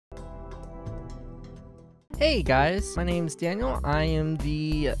Hey guys, my name's Daniel. I am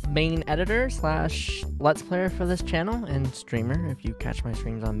the main editor slash let's player for this channel and streamer if you catch my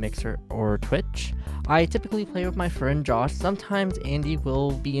streams on Mixer or Twitch. I typically play with my friend Josh. Sometimes Andy will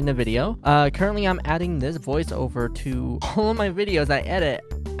be in the video. Currently I'm adding this voiceover to all of my videos I edit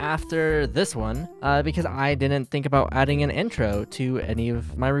after this one because I didn't think about adding an intro to any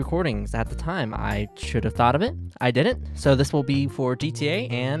of my recordings at the time. I should have thought of it. I didn't. So this will be for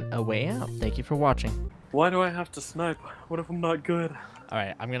GTA and A Way Out. Thank you for watching. Why do I have to snipe? What if I'm not good?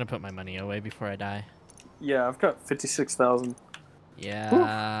 Alright, I'm gonna put my money away before I die. Yeah, I've got 56,000. Yeah,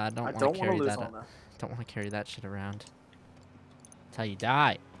 I don't want to carry lose that. all that. Don't want to carry that shit around. That's how you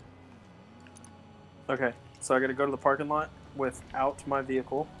die. Okay, so I gotta go to the parking lot without my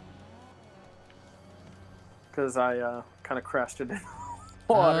vehicle. Because I kind of crashed it in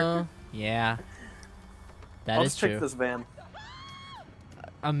water. Oh, yeah. I'll Is just true. take this van.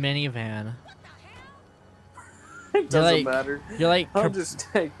 A minivan. It doesn't matter. You're like I'll just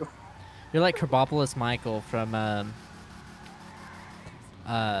take. You're like Kerbopolis Michael from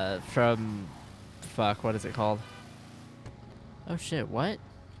fuck, what is it called? Oh shit, what?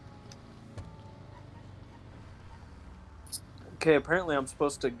 Okay, apparently I'm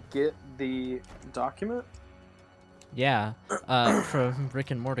supposed to get the document. Yeah, from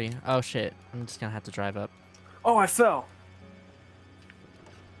Rick and Morty. Oh shit, I'm just gonna have to drive up. Oh, I fell.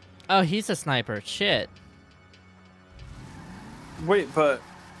 Oh, he's a sniper. Shit. Wait, but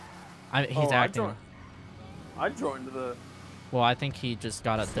he's acting. I joined the. Well, I think he just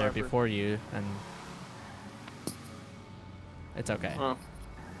got up there Sniper. before you, and it's okay. Oh,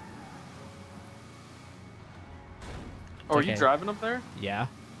 It's are okay. you driving up there? Yeah.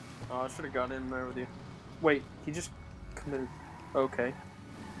 Oh, I should have got in there with you. Wait, he just committed. Okay.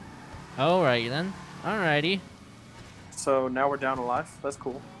 Alright then. Alrighty. So now we're down to life. That's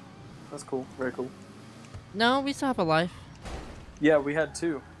cool. That's cool. Very cool. No, we still have a life. Yeah, we had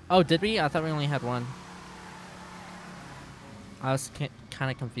two. Oh, did we? I thought we only had one. I was kind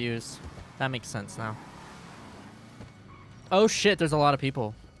of confused. That makes sense now. Oh shit, there's a lot of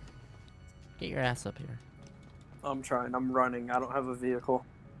people. Get your ass up here. I'm trying. I'm running. I don't have a vehicle.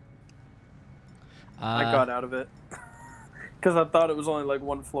 I got out of it. Because I thought it was only like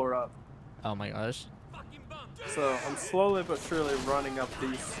one floor up. Oh my gosh. So I'm slowly but surely running up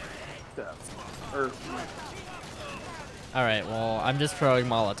these steps. Alright, well, I'm just throwing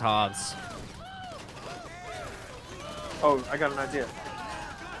Molotovs. Oh, I got an idea.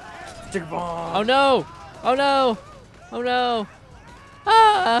 Stick bomb. Oh no! Oh no! Oh no!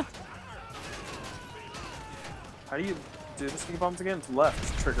 Ah! How do you do the sticky bombs again? It's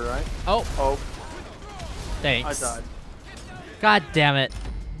left trigger, right? Oh, Oh, thanks. I died. God damn it.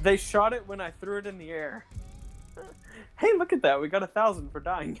 They shot it when I threw it in the air. Hey, look at that. We got 1,000 for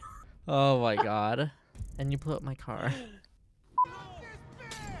dying. Oh my god. And you blew up my car.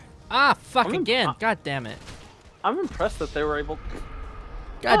 Ah, fuck again. God damn it. I'm impressed that they were able.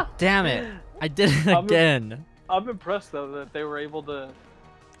 God damn it. I did it again. I'm impressed though that they were able to,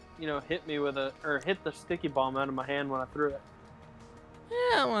 you know, hit me with hit the sticky bomb out of my hand when I threw it.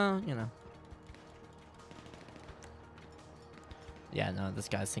 Yeah, well, you know. Yeah, no, this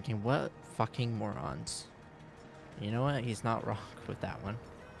guy's thinking, what fucking morons. You know what? He's not wrong with that one.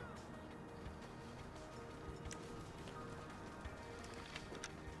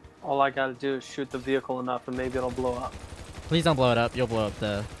 All I gotta do is shoot the vehicle enough and maybe it'll blow up. Please don't blow it up. You'll blow up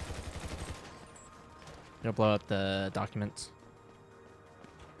the documents.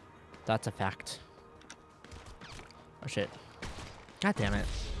 That's a fact. Oh shit. God damn it.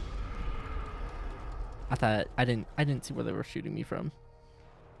 I didn't see where they were shooting me from.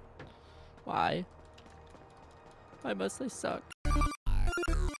 Why? Why must they suck?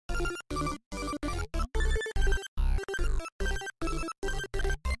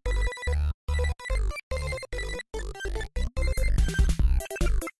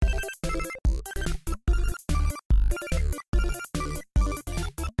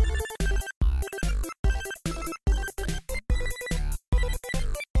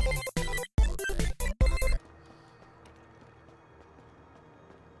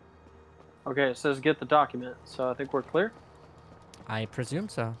 Okay, it says get the document, so I think we're clear. I presume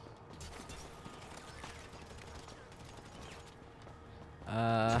so.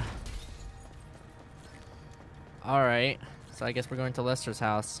 Alright. So I guess we're going to Lester's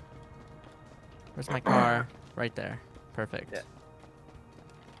house. Where's my car? Right there. Perfect. Yeah.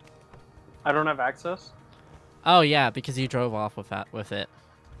 I don't have access. Oh yeah, because you drove off with it.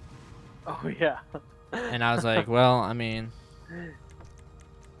 Oh yeah. And I was like, well, I mean,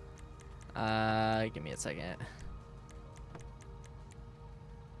 give me a second.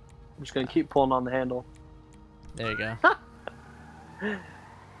 I'm just gonna keep pulling on the handle. There you go.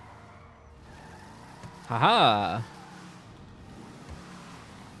 Haha.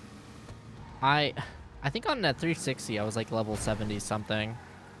 I think on that 360 I was like level 70 something.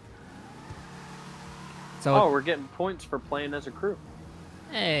 So Oh, we're getting points for playing as a crew.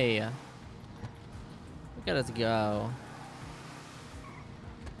 hey, look at us go.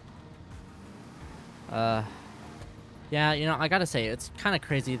 Yeah, you know, I gotta say, it's kind of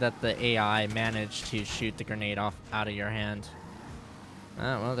crazy that the AI managed to shoot the grenade off out of your hand.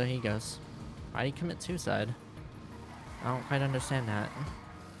 Oh, well, there he goes. Why'd he commit suicide? I don't quite understand that.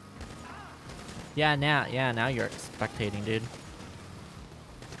 Yeah, now you're spectating, dude.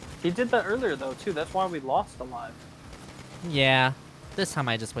 He did that earlier, though, too. That's why we lost a life. Yeah, this time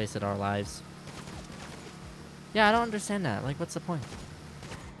I just wasted our lives. Yeah, I don't understand that. Like, what's the point?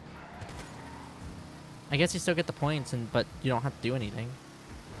 I guess you still get the points, but you don't have to do anything.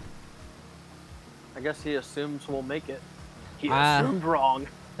 I guess he assumes we'll make it. He assumed wrong.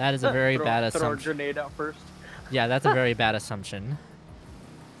 That is a very bad assumption. Throw our grenade out first. Yeah, that's a very bad assumption.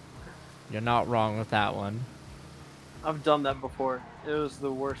 You're not wrong with that one. I've done that before. It was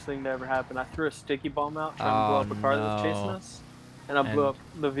the worst thing to ever happen. I threw a sticky bomb out trying to blow up a car that was chasing us, and I blew up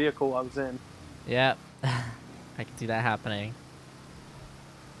the vehicle I was in. Yep. I can see that happening.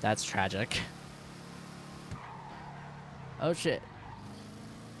 That's tragic. Oh shit.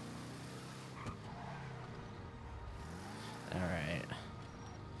 Alright.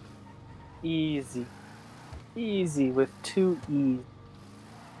 Easy. Easy with 2 E's.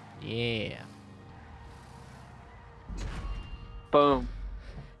 Yeah. Boom.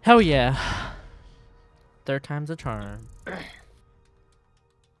 Hell yeah. Third time's a charm.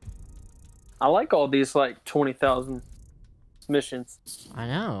 I like all these like 20,000 missions. I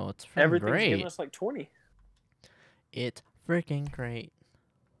know, it's freaking Everything's great. giving us like 20. It's freaking great.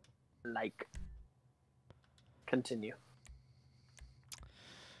 Like. Continue.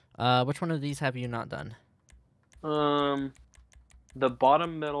 Which one of these have you not done? The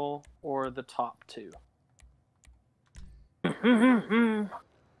bottom, middle, or the top 2.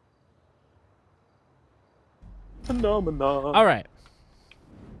 Phenomenon. All right.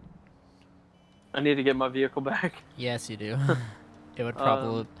 I need to get my vehicle back. Yes, you do. It would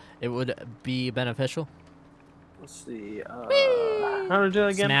probably it would be beneficial. Let's see. How to do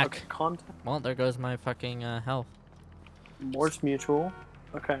it again? Smack. Okay, contact. Well, there goes my fucking health. Morse Mutual.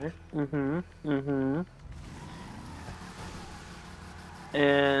 Okay.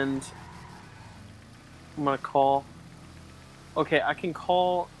 And I'm gonna call. Okay, I can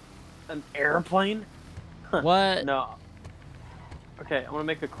call an airplane. What? No. Okay, I'm gonna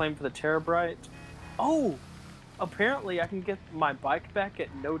make a claim for the Terabyte. Oh, apparently I can get my bike back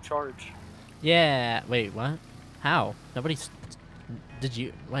at no charge. Yeah. Wait, what? How? Nobody's. Did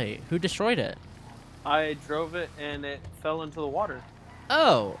you? Wait, who destroyed it? I drove it and it fell into the water.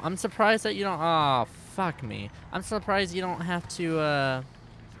 Oh, I'm surprised that you don't. Oh, fuck me. I'm surprised you don't have to.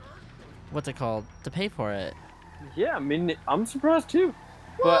 What's it called? To pay for it. Yeah, I mean, I'm surprised too.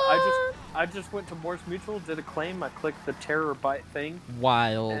 But I just went to Morse Mutual, did a claim. I clicked the Terabyte thing.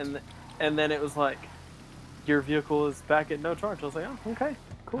 Wild. And then it was like, your vehicle is back at no charge. I was like, oh, okay,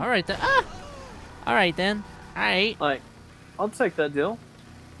 cool. All right then. Ah! All right then. All right. Like, I'll take that deal.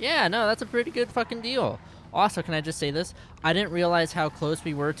 Yeah, no, that's a pretty good fucking deal. Also, can I just say this? I didn't realize how close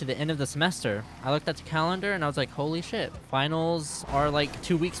we were to the end of the semester. I looked at the calendar and I was like, holy shit, finals are like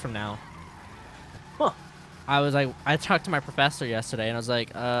 2 weeks from now. Huh. I talked to my professor yesterday and I was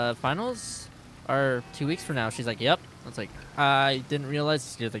like, finals are 2 weeks from now. She's like, yep. I was like, I didn't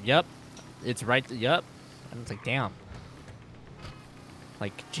realize. She was like, yep. It's right, yep. And I was like, damn.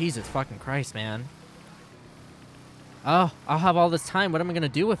 Like, Jesus fucking Christ, man. Oh, I'll have all this time. What am I going to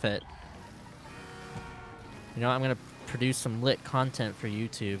do with it? You know, I'm going to produce some lit content for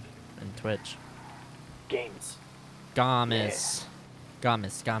YouTube and Twitch. Games. Gamis. Yeah.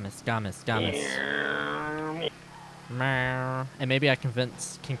 Gamis. Meow. And maybe I can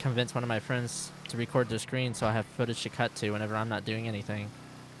convince one of my friends to record their screen so I have footage to cut to whenever I'm not doing anything.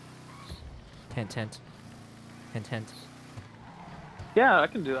 Hint, hint. Hint, hint. Yeah, I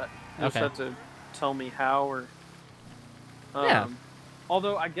can do that. You Okay. just have to tell me how or... Yeah.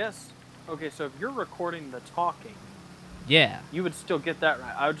 Although, I guess... Okay, so if you're recording the talking... Yeah. You would still get that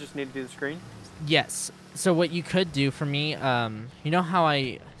right. I would just need to do the screen? Yes. So what you could do for me, you know how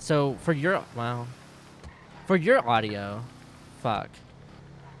so for your, for your audio, fuck.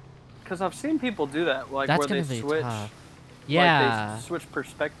 Because I've seen people do that, like That's where gonna they be switch. tough. Yeah. Like they switch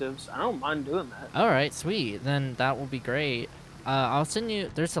perspectives. I don't mind doing that. All right, sweet. Then that will be great. I'll send you.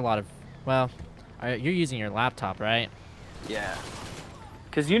 There's a lot of. Well, you're using your laptop, right? Yeah.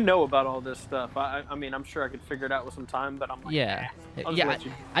 Because you know about all this stuff. I mean, I'm sure I could figure it out with some time, but I'm like, Yeah, I'll just yeah, let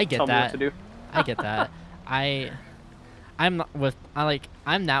you I get tell me what that. to do. I get that.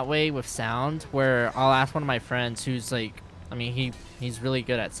 I'm that way with sound, where I'll ask one of my friends who's like, I mean, he's really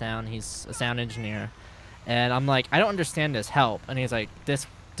good at sound. He's a sound engineer, and I'm like, I don't understand this. Help. And he's like, just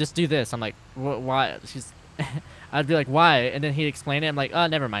do this. I'm like, why? I'd be like, why? And then he'd explain it. I'm like, oh,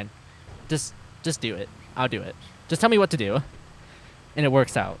 never mind. Just do it. I'll do it. Just tell me what to do, and it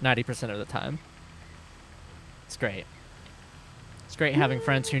works out 90% of the time. It's great. It's great having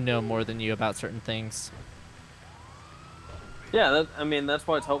friends who know more than you about certain things. Yeah, I mean, that's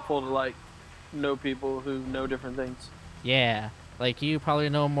why it's helpful to, like, know people who know different things. Yeah, like you probably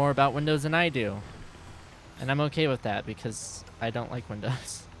know more about Windows than I do. And I'm okay with that because I don't like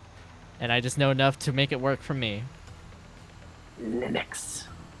Windows. And I just know enough to make it work for me. Linux.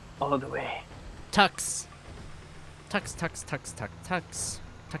 All the way. Tux. Tux, Tux, Tux, Tux, Tux.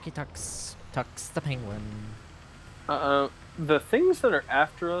 Tucky Tux. Tux the penguin. The things that are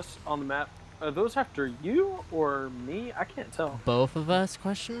after us on the map, are those after you or me? I can't tell. Both of us,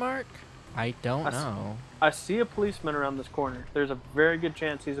 question mark? I don't know. I see a policeman around this corner. There's a very good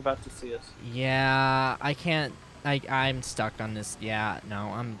chance he's about to see us. Yeah, I can't. I'm stuck on this. Yeah,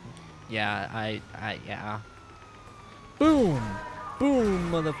 no, yeah. Yeah. Boom!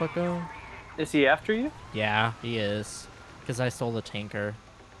 Boom, motherfucker. Is he after you? Yeah, he is. Because I stole the tanker.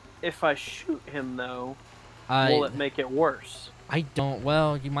 If I shoot him, though, will it make it worse? I don't.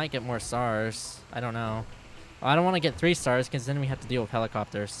 Well, you might get more stars. I don't know. I don't want to get 3 stars because then we have to deal with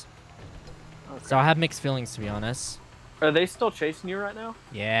helicopters. Okay. So I have mixed feelings, to be honest. Are they still chasing you right now?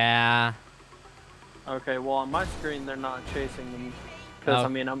 Yeah. Okay, well, on my screen, they're not chasing me. Because, I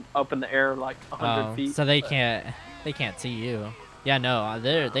mean, I'm up in the air like 100 feet. So they can't see you. Yeah, no,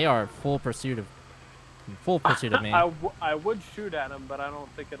 they are full pursuit of me. I would shoot at them, but I don't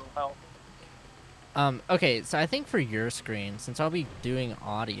think it'll help. Okay, so I think for your screen, since I'll be doing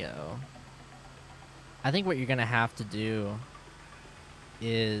audio, I think what you're gonna have to do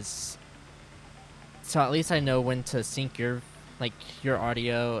is, so at least I know when to sync your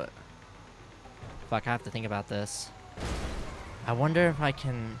audio. Fuck, I have to think about this. I wonder if I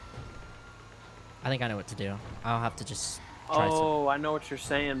can. I think I know what to do. I'll have to just try some. I know what you're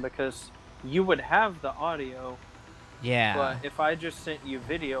saying, because you would have the audio. Yeah. But if I just sent you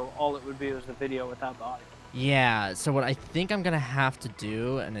video, all it would be was the video without the audio. Yeah, so what I think I'm gonna have to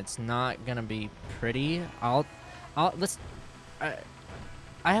do, and it's not gonna be pretty, I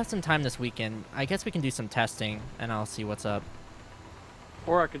have some time this weekend. I guess we can do some testing, and I'll see what's up.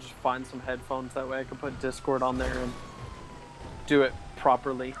 Or I could just find some headphones, that way I could put Discord on there and do it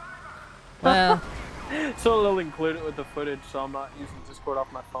properly. Well... So they'll include it with the footage, so I'm not using Discord off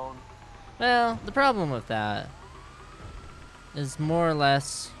my phone. Well, the problem with that is more or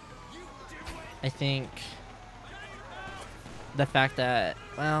less, I think, the fact that,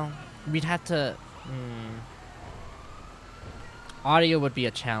 well, we'd have to, audio would be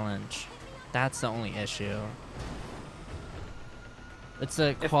a challenge. That's the only issue. It's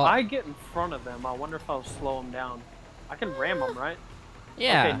a if I get in front of them, I wonder if I'll slow them down. I can ram them, right?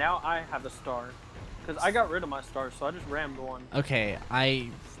 Yeah. Okay, now I have a star. Because I got rid of my stars, so I just rammed one. Okay,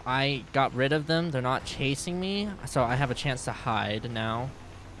 I got rid of them. They're not chasing me, so I have a chance to hide now.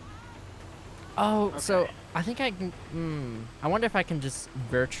 Oh, okay. So I think I can... I wonder if I can just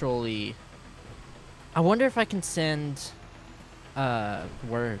virtually... I wonder if I can send...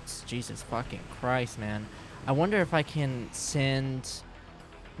 words. Jesus fucking Christ, man. I wonder if I can send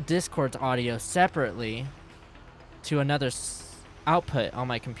Discord's audio separately to another output on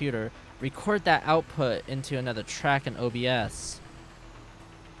my computer. Record that output into another track in OBS.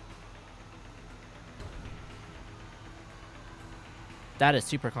 That is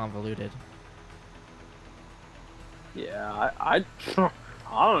super convoluted. Yeah, I don't know.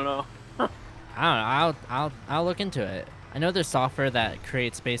 I don't know. I'll look into it. I know there's software that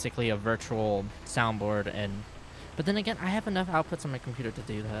creates basically a virtual soundboard, but then again, I have enough outputs on my computer to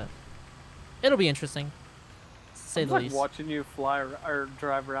do that. It'll be interesting. Say the least. Watching you fly or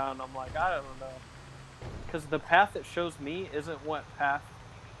drive around, I'm like, I don't know, because the path it shows me isn't what path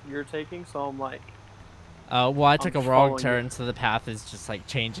you're taking, so I'm like, well, I took a wrong turn, so the path is just like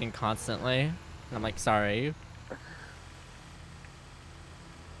changing constantly, and I'm like, sorry.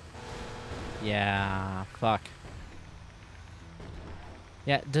 Yeah, fuck.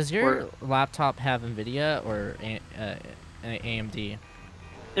 Yeah, does your laptop have NVIDIA or AMD?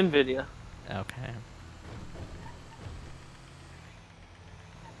 NVIDIA. Okay.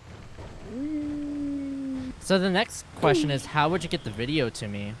 So the next question is, how would you get the video to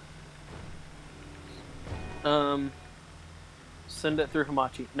me? Send it through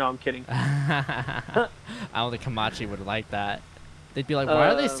Hamachi. No, I'm kidding. I don't think Hamachi would like that. They'd be like, why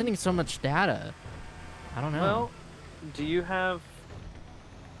are they sending so much data? I don't know. Well, do you have...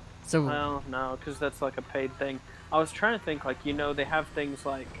 So, well, no, because that's like a paid thing. I was trying to think, like, they have things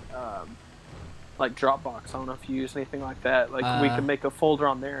like Dropbox. I don't know if you use anything like that. Like, we could make a folder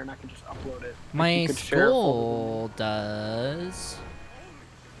on there, and I could just upload it. My school does.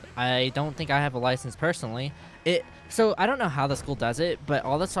 I don't think I have a license personally. So I don't know how the school does it, but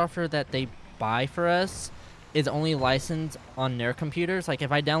all the software that they buy for us is only licensed on their computers. Like,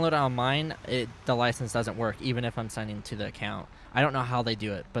 if I download it on mine, the license doesn't work, even if I'm signing to the account. I don't know how they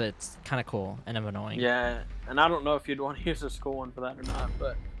do it, but it's kind of cool and annoying. Yeah, and I don't know if you'd want to use a school one for that or not,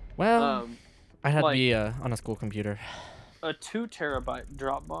 but... Well, I had to be on a school computer. A 2 terabyte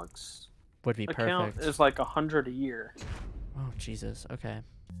Dropbox would be account perfect. is like $100 a year. Oh, Jesus. Okay.